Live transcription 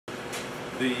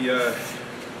The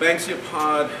Banksia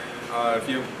pod, if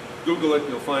you Google it,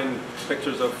 you'll find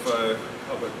pictures of a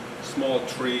small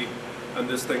tree, and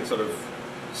this thing sort of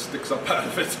sticks up out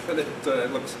of it, and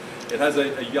it has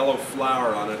a yellow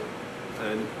flower on it,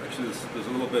 and actually there's a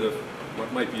little bit of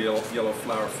what might be yellow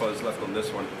flower fuzz left on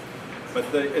this one. But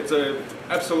it's a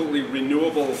absolutely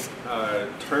renewable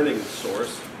turning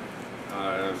source.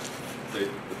 The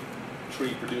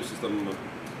tree produces them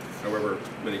however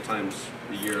many times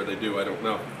a year they do, I don't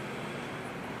know.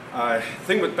 The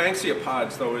thing with Banksia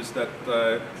pods, though, is that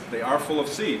they are full of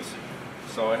seeds.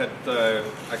 So I had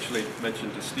actually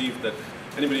mentioned to Steve that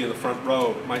anybody in the front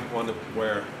row might want to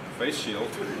wear a face shield,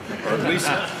 or at least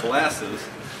glasses,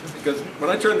 because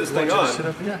when I turn this thing on,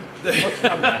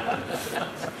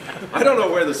 I don't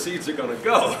know where the seeds are going to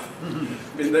go.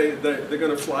 I mean, they're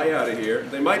going to fly out of here.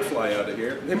 They might fly out of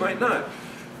here. They might not.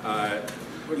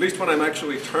 At least when I'm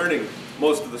actually turning,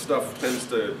 most of the stuff tends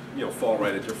to fall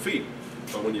right at your feet.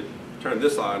 But when you turn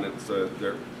this on,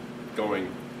 they're going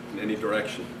in any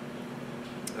direction.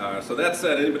 So that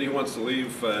said, anybody who wants to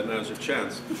leave, now's your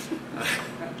chance.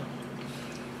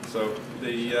 So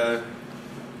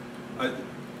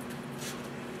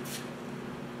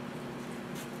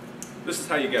this is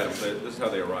how you get them. This is how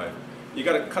they arrive. You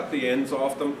got to cut the ends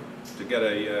off them to get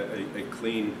a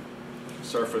clean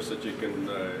surface that you can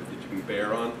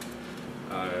bear on.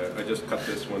 I just cut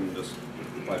this one just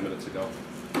 5 minutes ago.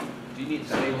 Do you need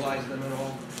to stabilize them at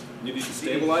all? You need to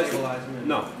stabilize them?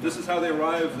 No. This is how they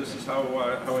arrive. This is how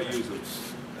I use them.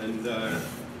 And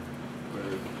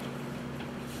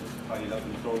tie it up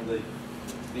and throw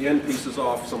the end pieces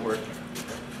off somewhere.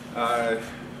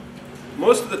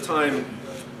 Most of the time,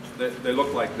 they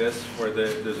look like this, where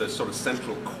there's a sort of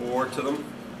central core to them.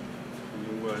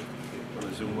 You want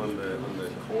to zoom on the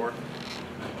core.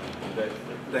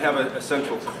 They have a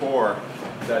central core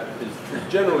that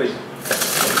is generally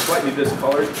slightly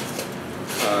discolored.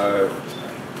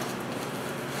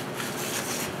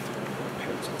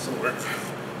 Somewhere.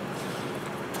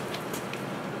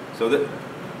 So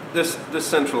this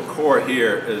central core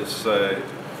here is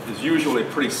usually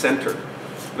pretty centered.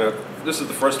 Now, this is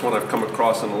the first one I've come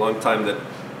across in a long time that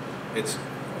it's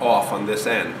off on this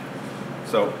end.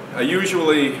 So I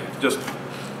usually just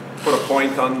put a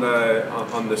point on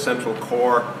the central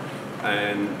core,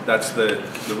 and that's the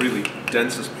really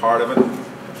densest part of it.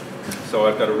 So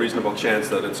I've got a reasonable chance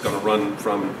that it's going to run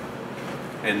from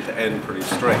end to end pretty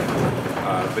straight.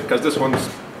 Because this one's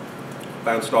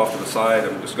bounced off to the side,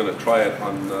 I'm just going to try it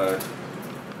on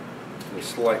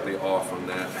slightly off on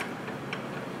that.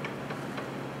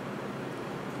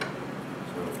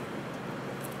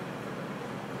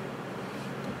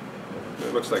 So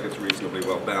it looks like it's reasonably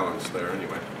well balanced there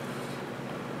anyway.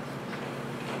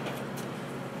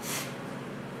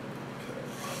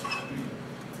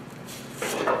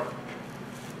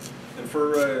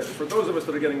 For those of us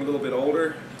that are getting a little bit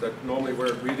older, that normally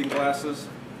wear reading glasses,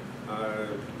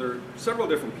 there are several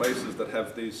different places that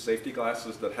have these safety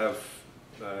glasses that have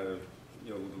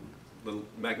little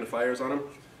magnifiers on them,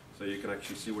 so you can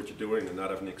actually see what you're doing and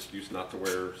not have an excuse not to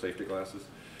wear safety glasses.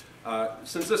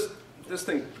 Since this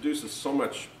thing produces so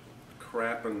much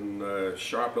crap and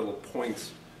sharp little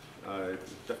points, I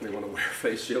definitely want to wear a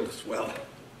face shield as well.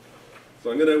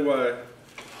 So I'm going to,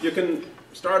 you can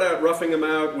start out roughing them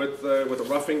out with a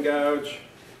roughing gouge,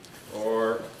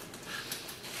 or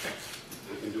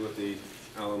you can do it the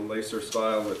Allen Lacer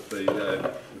style with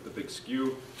the big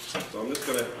skew. So I'm just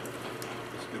going to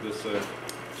give this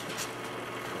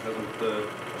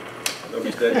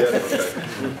nobody's dead yet?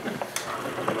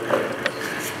 Okay.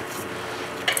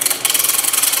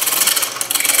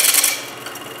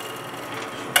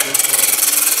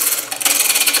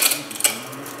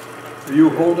 Are you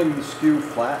holding the skew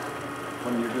flat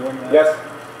when you're doing that? Yes.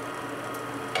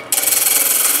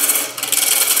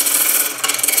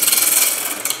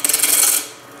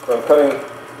 So I'm cutting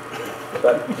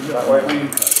that way.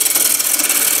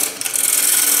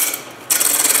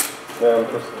 Now I'm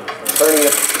just turning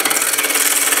it.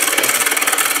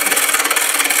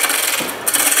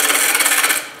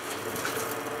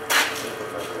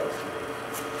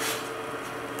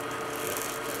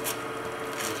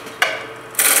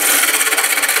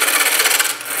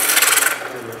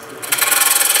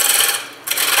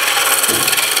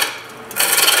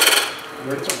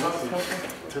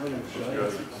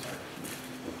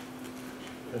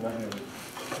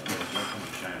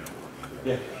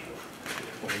 Yeah.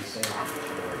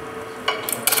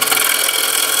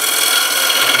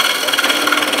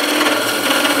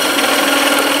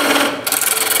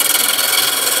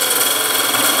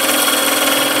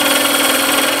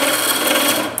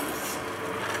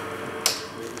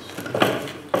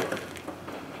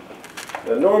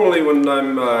 Now, normally when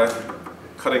I'm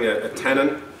cutting a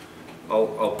tenon,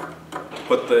 I'll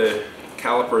put the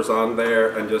calipers on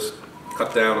there and just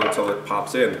cut down until it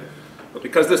pops in. But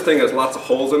because this thing has lots of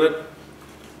holes in it,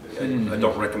 I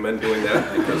don't recommend doing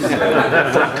that, because if it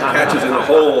catches in a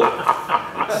hole,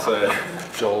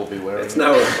 Joel will be wearing it's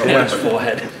now a weapon.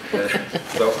 forehead.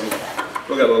 So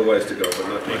we've got a little ways to go, but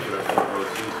not much enough.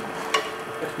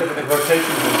 The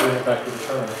rotation will bring it back to the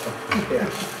turn or something.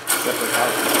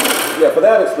 Yeah, for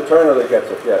that it's the turner that gets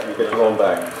it. Yeah, you get your own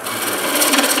back.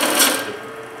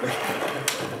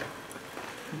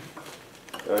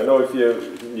 I know if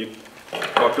you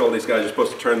talk to all these guys, you're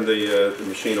supposed to turn the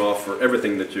machine off for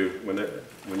everything that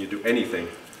when you do anything.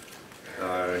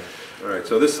 All right,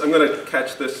 so this, I'm going to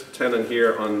catch this tenon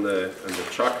here on the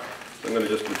chuck. I'm going to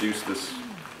just reduce this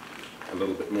a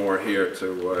little bit more here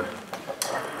to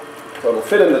so it'll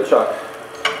fit in the chuck.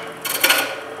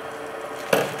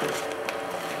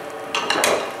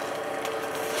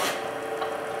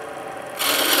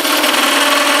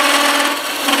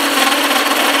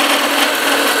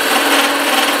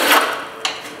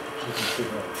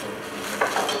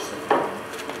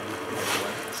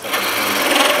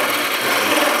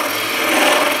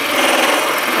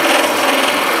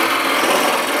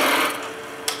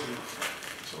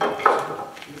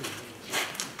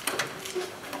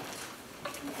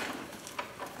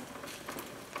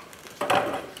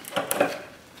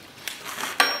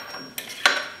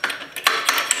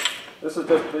 This is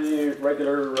just the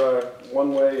regular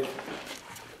one-way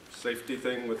safety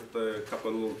thing with a couple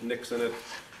of little nicks in it,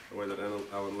 the way that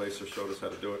Alan Lacer showed us how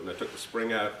to do it, and I took the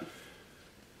spring out.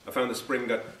 I found the spring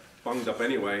got bunged up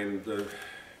anyway, and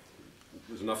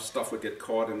there's enough stuff would get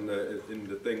caught in the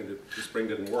thing that the spring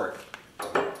didn't work.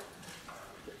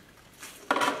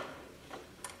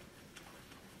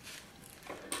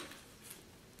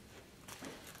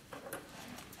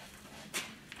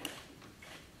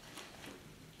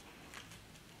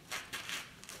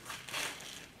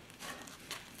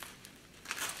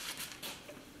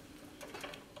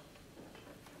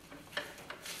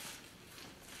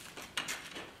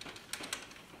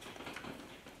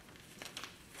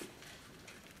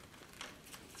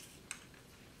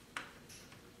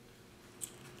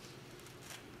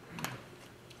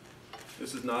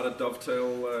 This is not a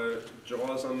dovetail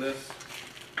jaws on this.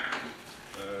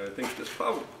 I think this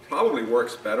probably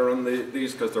works better on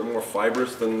these because they're more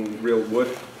fibrous than real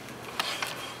wood.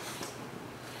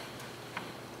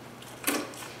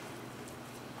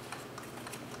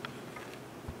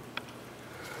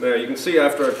 Now you can see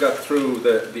after I've got through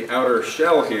the outer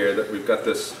shell here that we've got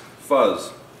this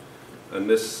fuzz, and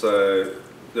this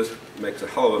makes a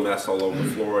hell of a mess all over the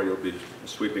floor. You'll be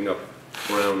sweeping up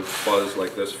brown fuzz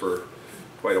like this for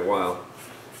quite a while,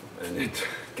 and it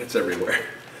gets everywhere.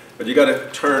 But you got to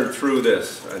turn through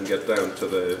this and get down to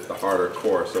the harder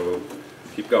core, so we'll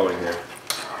keep going here.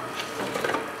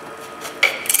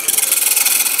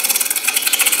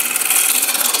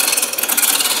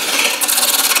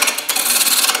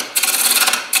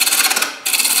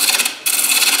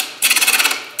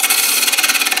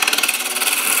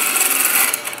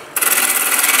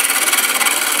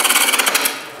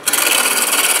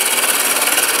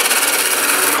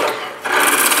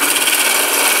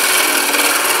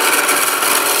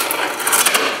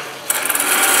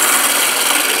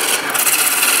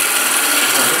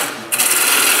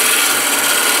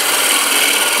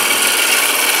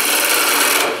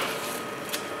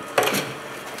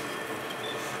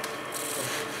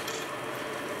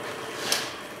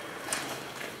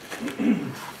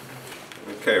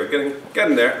 Okay, we're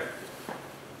getting there.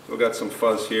 We've got some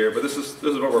fuzz here, but this is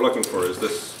what we're looking for, is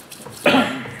this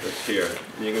here.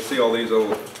 And you can see all these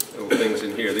little things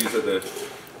in here. These are the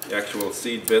actual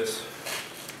seed bits,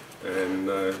 and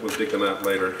we'll dig them out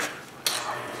later.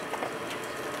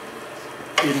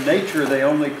 In nature, they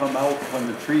only come out when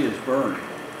the tree is burned.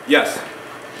 Yes.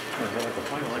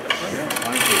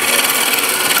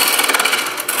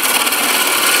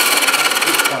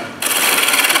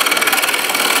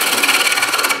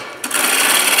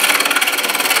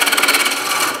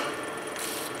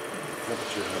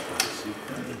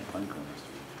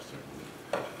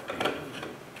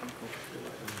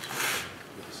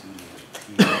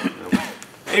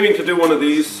 Aiming to do one of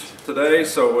these today,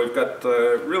 so we've got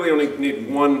really only need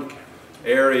one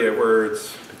area where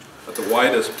it's at the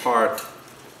widest part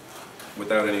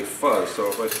without any fuzz. So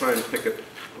if I try and pick it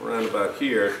around about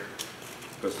here,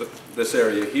 because this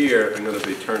area here I'm going to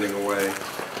be turning away,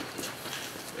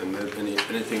 and then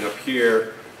anything up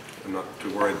here I'm not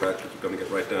too worried about because we're going to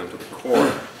get right down to the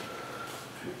core.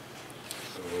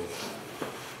 So,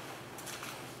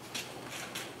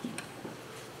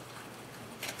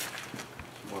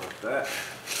 that.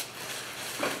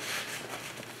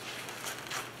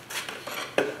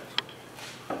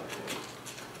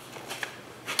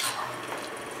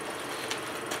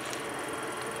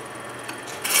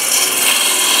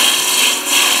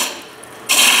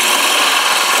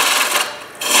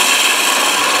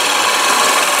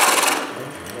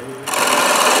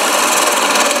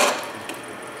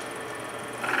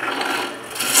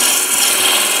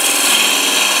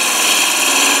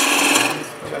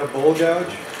 Is that a bowl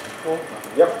gouge? Paul?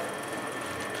 Yep.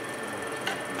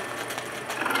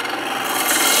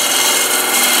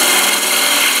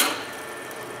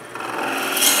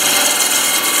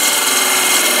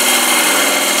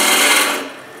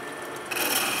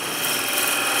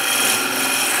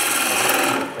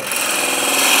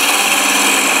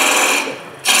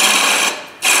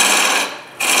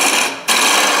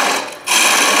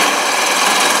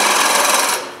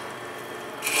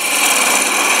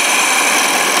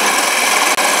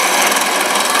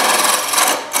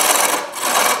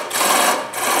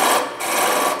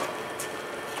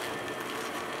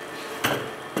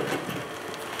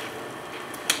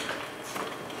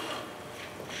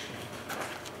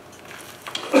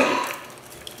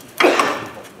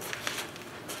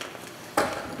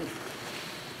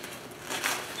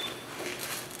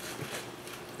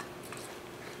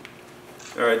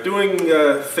 All right, doing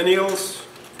finials,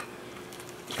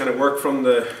 kind of work from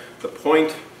the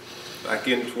point back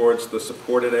in towards the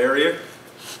supported area.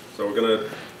 So we're going to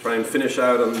try and finish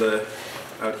out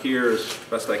here as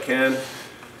best I can.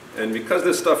 And because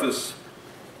this stuff is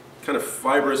kind of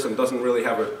fibrous and doesn't really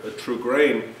have a true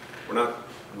grain, we're not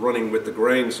running with the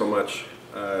grain so much.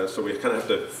 So we kind of have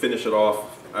to finish it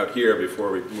off out here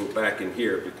before we move back in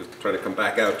here, because trying to come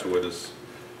back out to it is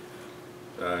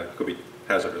could be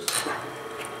hazardous.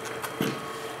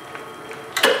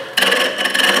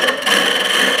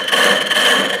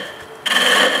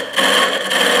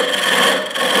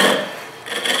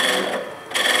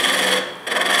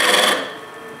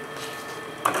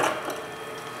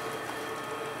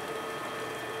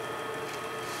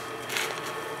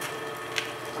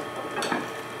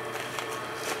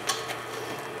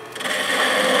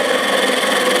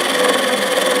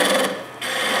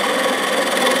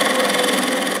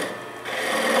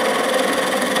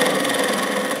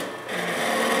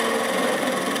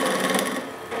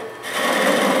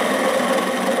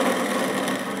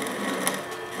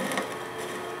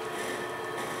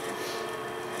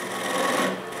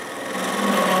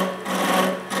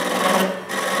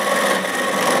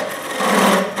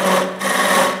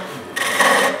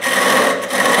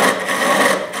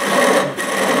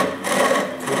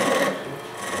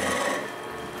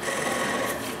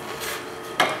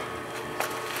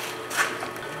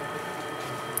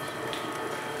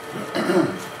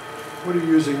 What are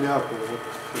you using now, Paul?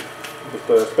 Just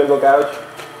a spindle gouge.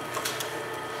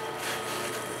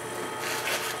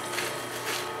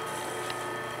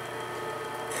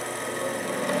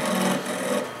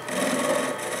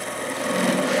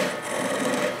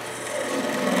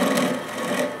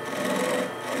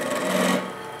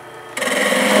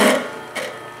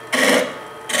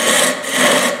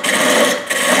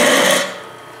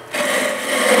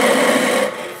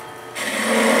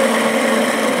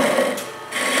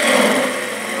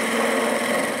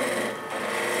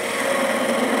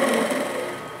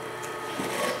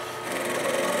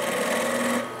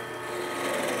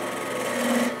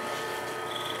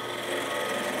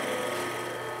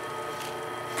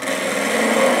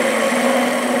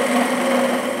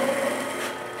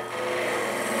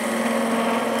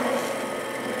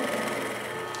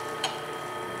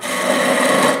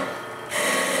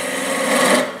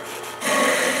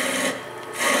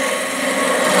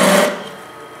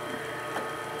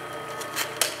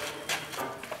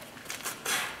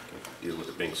 Deal with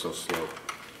it being so slow.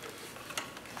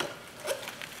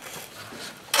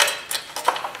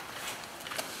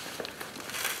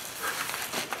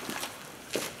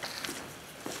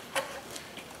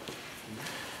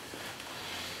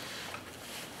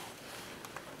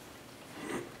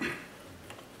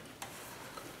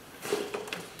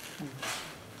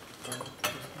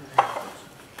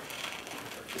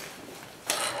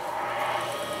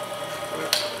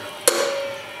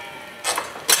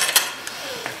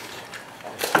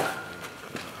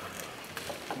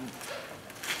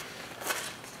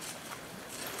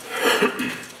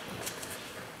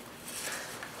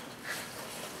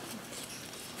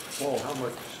 Paul, how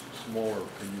much smaller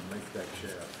can you make that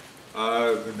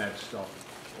shaft than that stuff?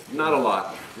 Not a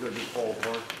lot. You don't just fall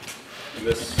apart? And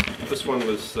this one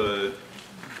was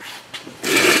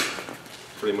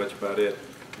pretty much about it.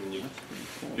 And if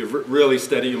you're really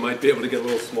steady, you might be able to get a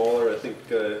little smaller. I think,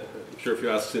 I'm sure if you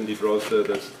ask Cindy Drosta,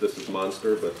 this is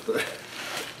monster, but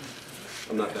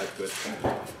I'm not that good.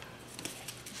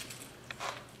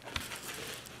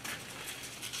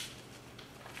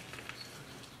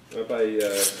 I buy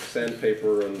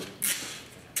sandpaper and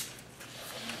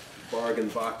bargain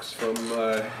box from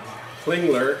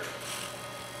Klingler.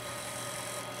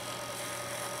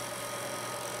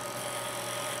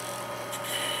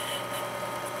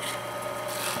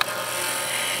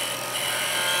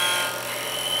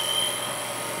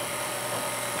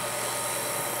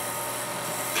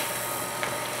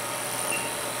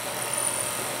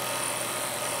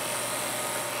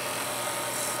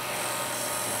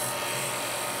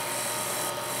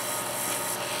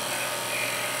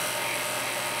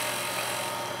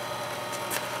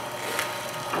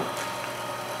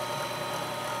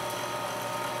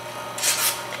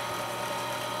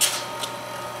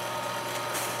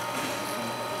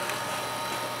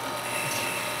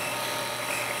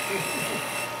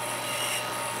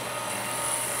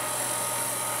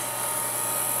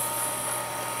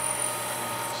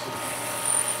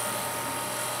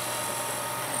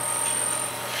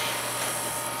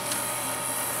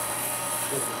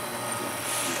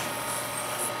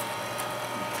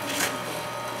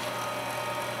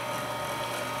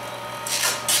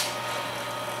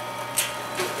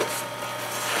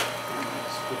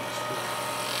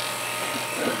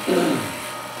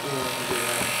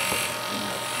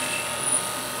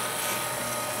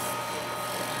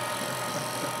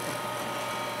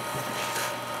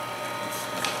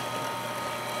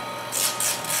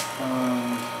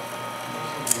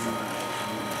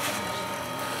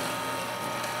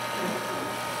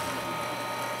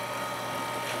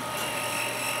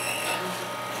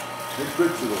 What's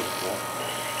good for those,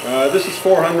 Paul? This is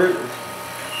 400.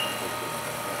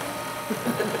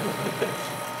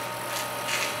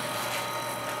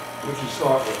 What'd you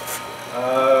start with?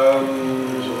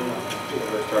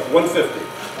 150.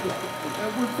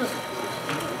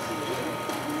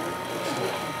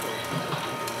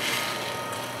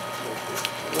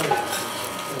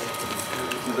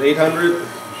 This is 800.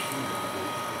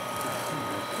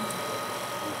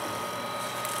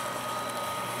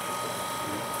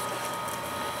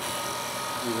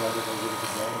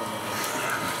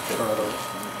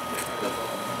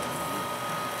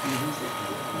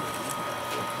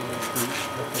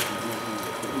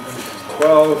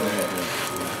 Well,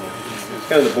 it's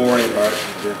kind of the boring part.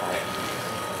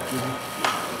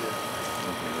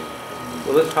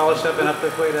 Will this polish up enough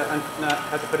this way to not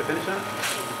have to put a finish on it?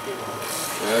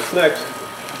 That's next.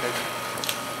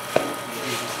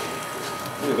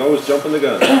 He's always jumping the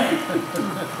gun.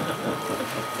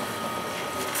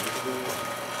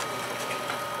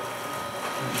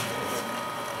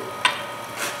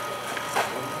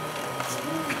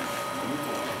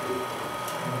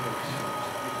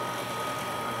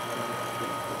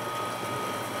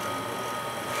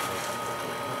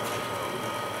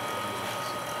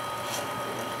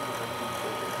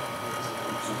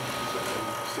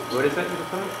 What is that you just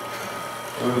put on?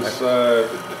 It's, I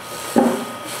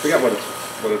forgot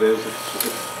what it is. It's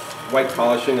white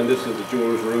polishing, and this is the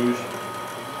Jeweler's Rouge.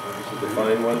 This is the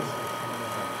fine one.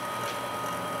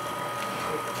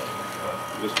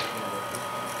 Just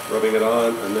rubbing it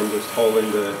on, and then just holding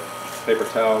the paper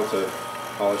towel to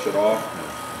polish it off.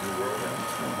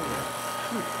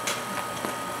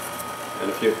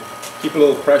 And if you keep a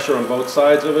little pressure on both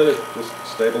sides of it, it just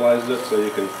stabilizes it so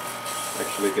you can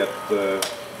actually get the...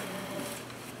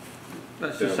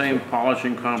 That's the same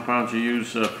polishing compounds you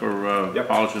use for Yep.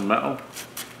 polishing metal?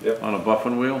 Yep. On a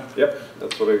buffing wheel? Yep,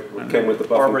 that's what it came with the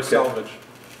buffing Arbor kit. salvage.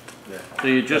 So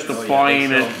you're just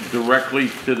applying it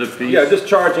directly to the piece? Yeah, just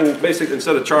charging, basically,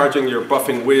 instead of charging your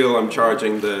buffing wheel, I'm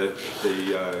charging the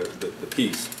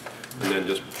piece, and then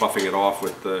just buffing it off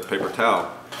with the paper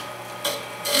towel.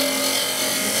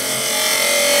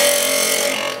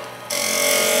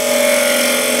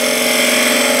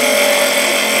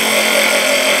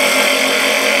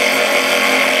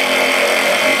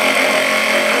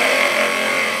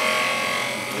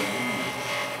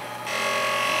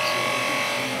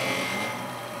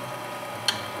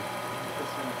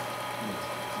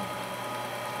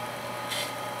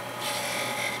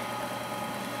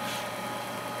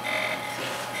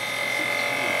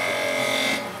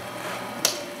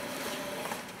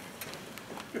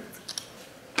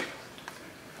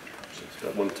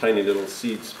 Got one tiny little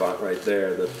seed spot right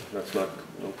there that's not,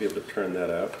 you won't be able to turn that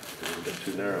out because it'll get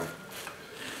too narrow.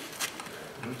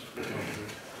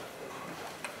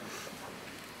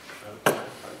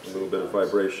 A little bit of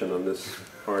vibration on this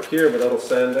part here, but that'll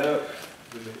sand out.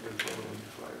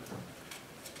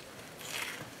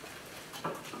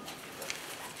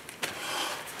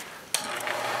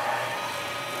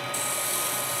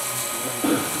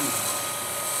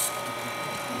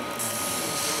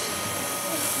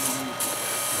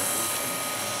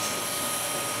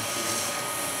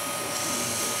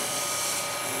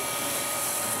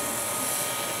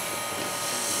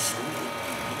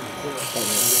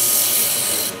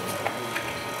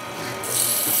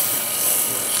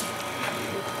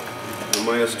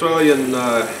 My Australian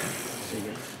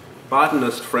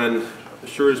botanist friend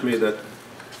assures me that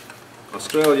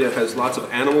Australia has lots of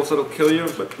animals that'll kill you,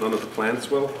 but none of the plants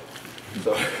will.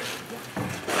 So,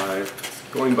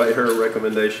 going by her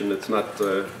recommendation, it's not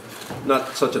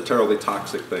such a terribly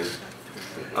toxic thing.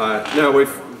 Now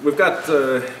we've got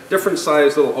different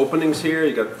sized little openings here.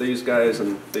 You got these guys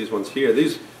and these ones here.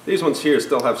 These ones here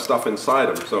still have stuff inside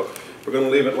them. So if we're going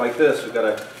to leave it like this, we've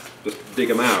got to just dig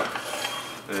them out.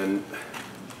 And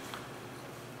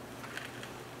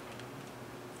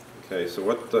okay, so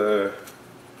what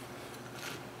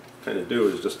kind of do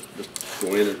is just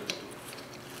go in and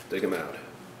dig them out.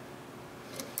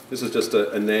 This is just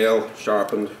a nail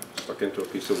sharpened, stuck into a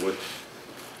piece of wood.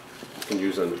 You can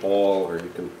use an awl, or you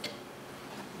can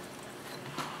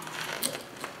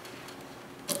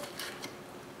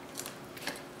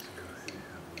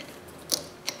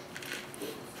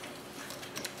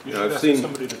You should ask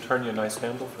somebody to turn you a nice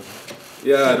handle for that.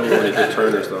 Yeah, I don't know any good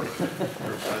turners though.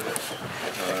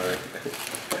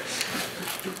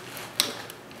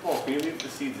 Paul, can you leave the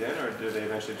seeds in, or do they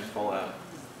eventually just fall out?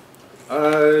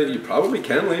 You probably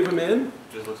can leave them in.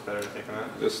 It just looks better to take them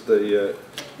out? Just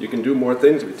you can do more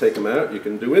things if you take them out. You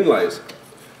can do inlays.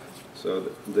 So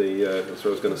that's what I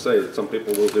was going to say. Some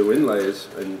people will do inlays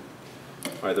in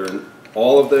either in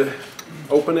all of the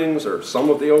openings or some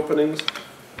of the openings.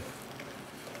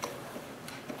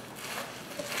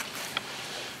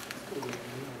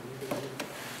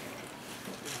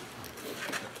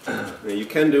 Now you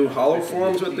can do hollow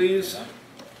forms with these.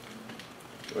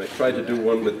 I tried to do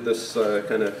one with this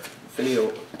kind of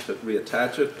finial to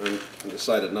reattach it, and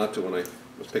decided not to when I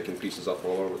was picking pieces up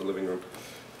all over the living room.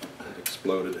 It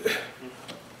exploded.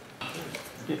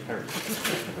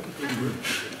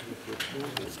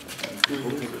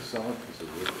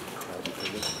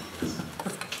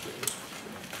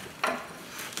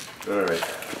 All right.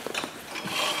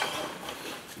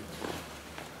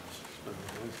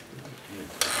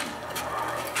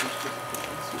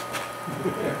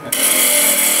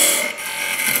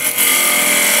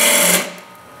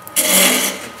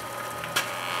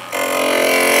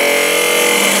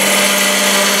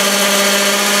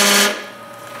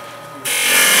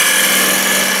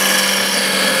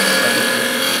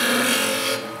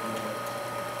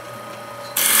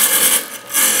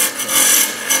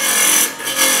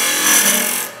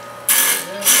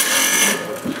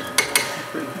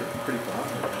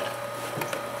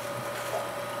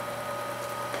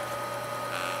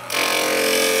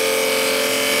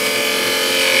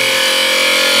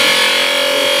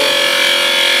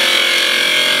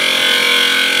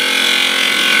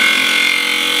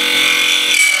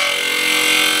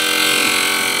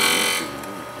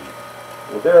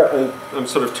 There, I'm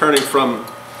sort of turning from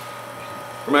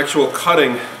actual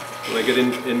cutting. When I get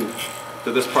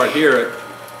into this part here,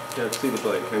 I can't see the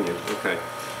blade, can you? Okay.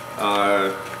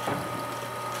 I'm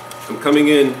coming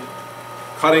in,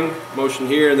 cutting motion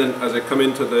here, and then as I come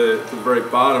into the very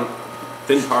bottom,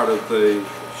 thin part of the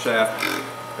shaft,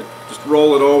 I just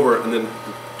roll it over, and then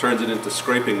it turns it into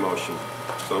scraping motion.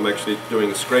 So I'm actually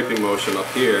doing a scraping motion up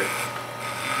here,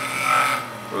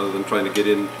 rather than trying to get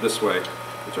in this way,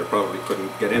 which I probably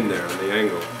couldn't get in there on the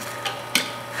angle.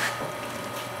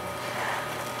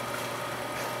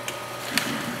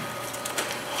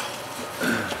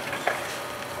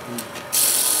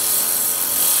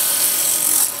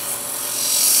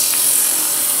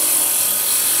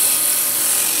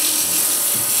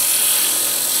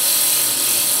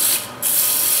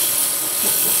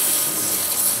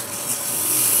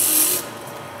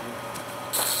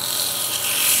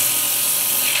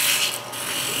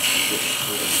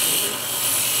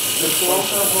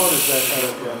 How hard is that kind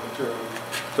of material?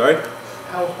 Sorry?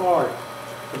 How hard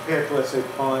compared to, let's say,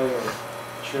 pine or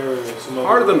cherry or some other?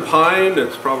 Harder than pine.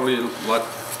 It's probably a lot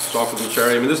softer than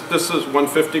cherry. I mean, this is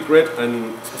 150 grit, and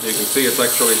you can see it's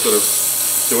actually sort of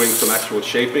doing some actual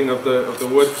shaping of the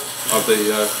wood, of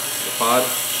the pod.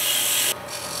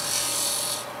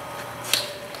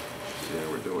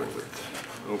 Yeah, we're doing it.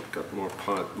 Oh,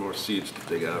 got more seeds to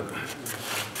dig out.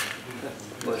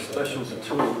 My specialty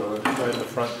tool Right in the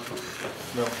front.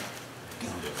 No.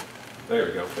 There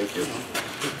we go. Thank you.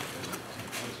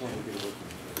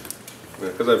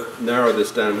 Because I've narrowed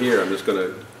this down here, I'm just going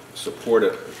to support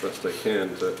it as best I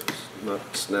can to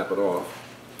not snap it off.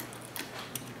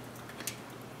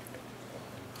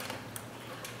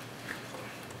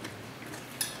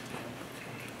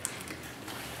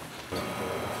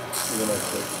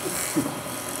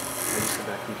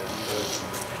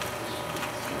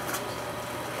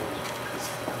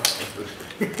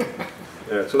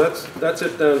 Yeah, so that's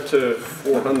it down to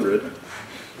 400.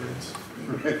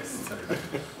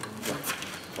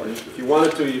 If you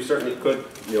wanted to, you certainly could,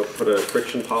 put a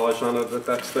friction polish on it at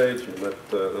that stage, and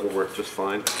that'll work just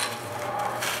fine.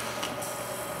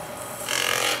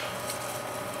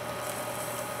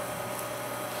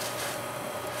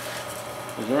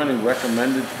 Is there any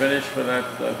recommended finish for that,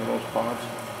 for those pods?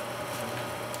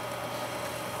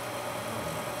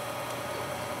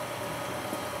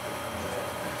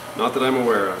 Not that I'm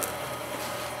aware of.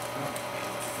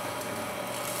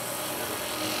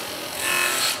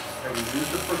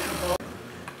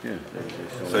 Yeah.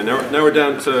 So now we're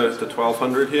down to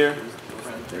 1200 here.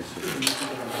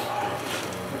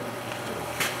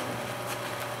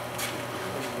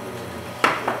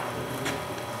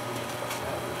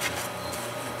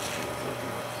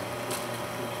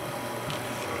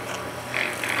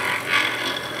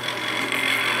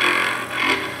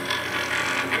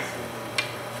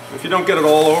 If you don't get it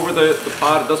all over the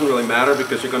pot, it doesn't really matter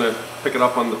because you're going to pick it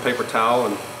up on the paper towel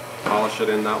and polish it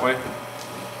in that way.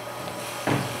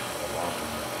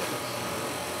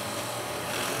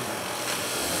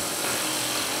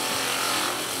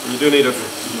 You do need a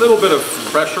little bit of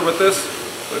pressure with this.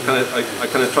 I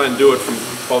kind of try and do it from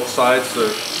both sides,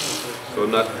 so I'm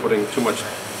not putting too much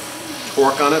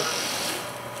torque on it.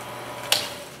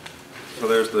 So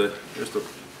there's the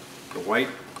white,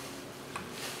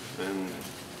 and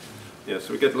yeah,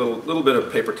 so we get a little bit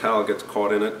of paper towel gets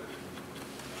caught in it.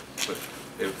 But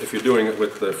if you're doing it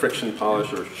with the friction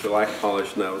polish or shellac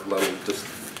polish, now that'll just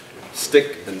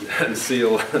stick and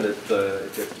seal, and it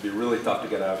gets to be really tough to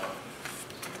get out.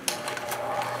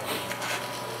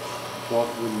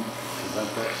 Cloth wouldn't prevent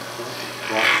that?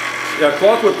 Yeah,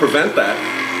 cloth would prevent that,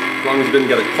 as long as you didn't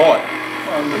get it caught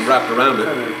and wrapped around it.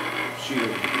 Kind of sheet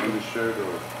of undershirt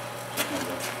or something like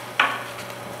that.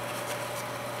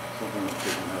 Something that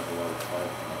doesn't have a lot of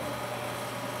cloth.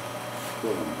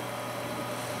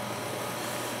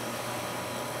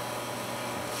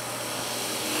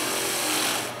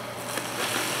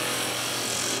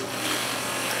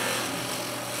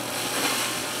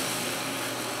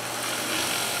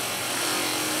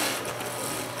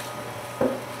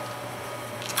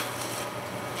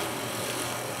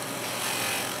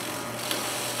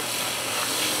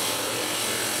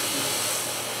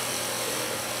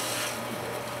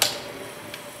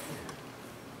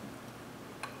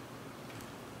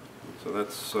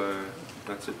 So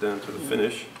that's it down to the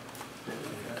finish.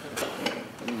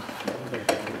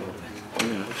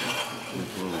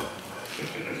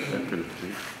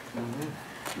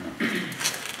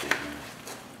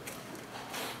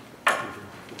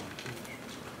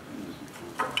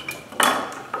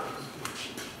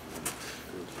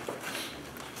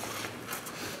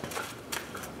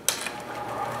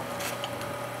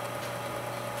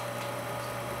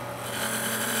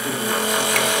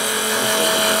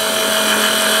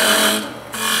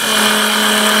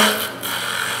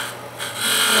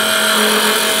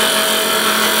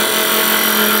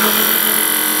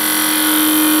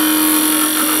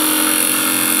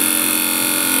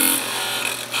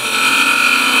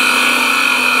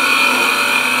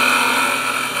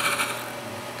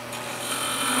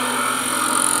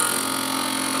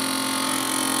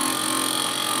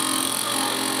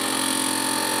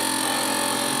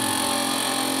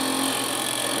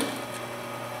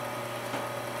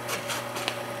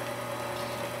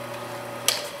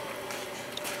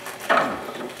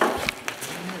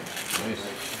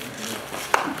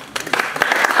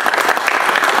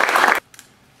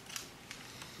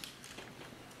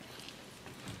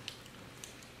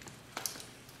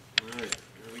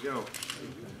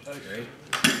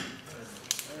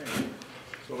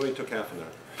 So it only took half an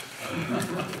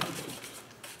hour.